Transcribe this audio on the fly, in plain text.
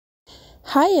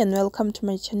Hi and welcome to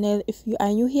my channel. If you are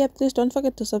new here, please don't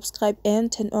forget to subscribe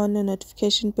and turn on the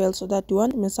notification bell so that you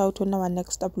won't miss out on our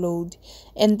next upload.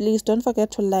 And please don't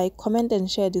forget to like, comment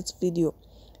and share this video.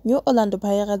 New Orlando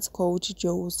Pirates coach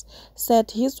Jose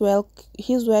said his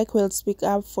work will speak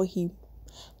up for him.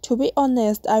 To be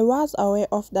honest, I was aware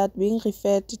of that being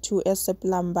referred to as a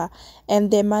plumber, and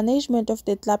the management of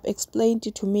the club explained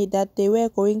to me that they were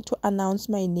going to announce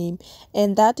my name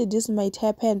and that this might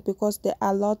happen because there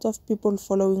are lots of people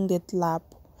following the club.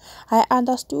 I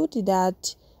understood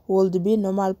that would be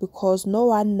normal because no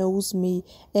one knows me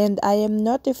and I am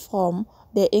not from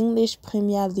the English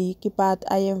Premier League, but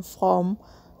I am from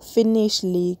Finnish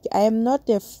league. I am not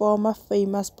a former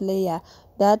famous player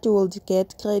that would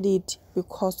get credit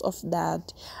because of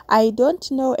that. I don't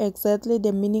know exactly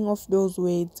the meaning of those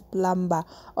words, plumber,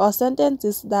 or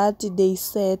sentences that they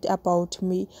said about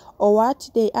me, or what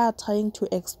they are trying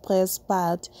to express,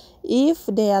 but if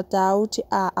their doubts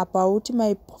are about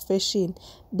my profession,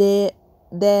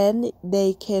 then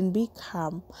they can be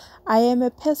calm. I am a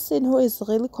person who is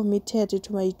really committed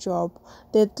to my job,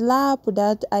 the club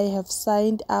that I have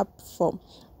signed up for,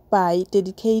 by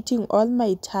dedicating all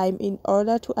my time in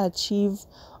order to achieve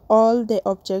all the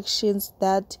objections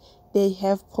that they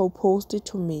have proposed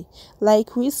to me.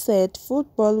 Like we said,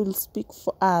 football will speak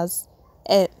for us,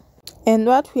 and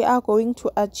what we are going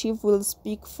to achieve will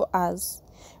speak for us.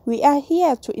 We are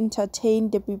here to entertain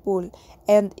the people,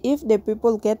 and if the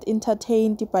people get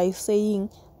entertained by saying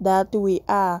that we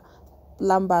are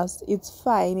plumbers, it's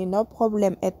fine, no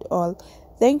problem at all.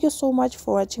 Thank you so much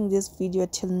for watching this video.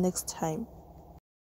 Till next time.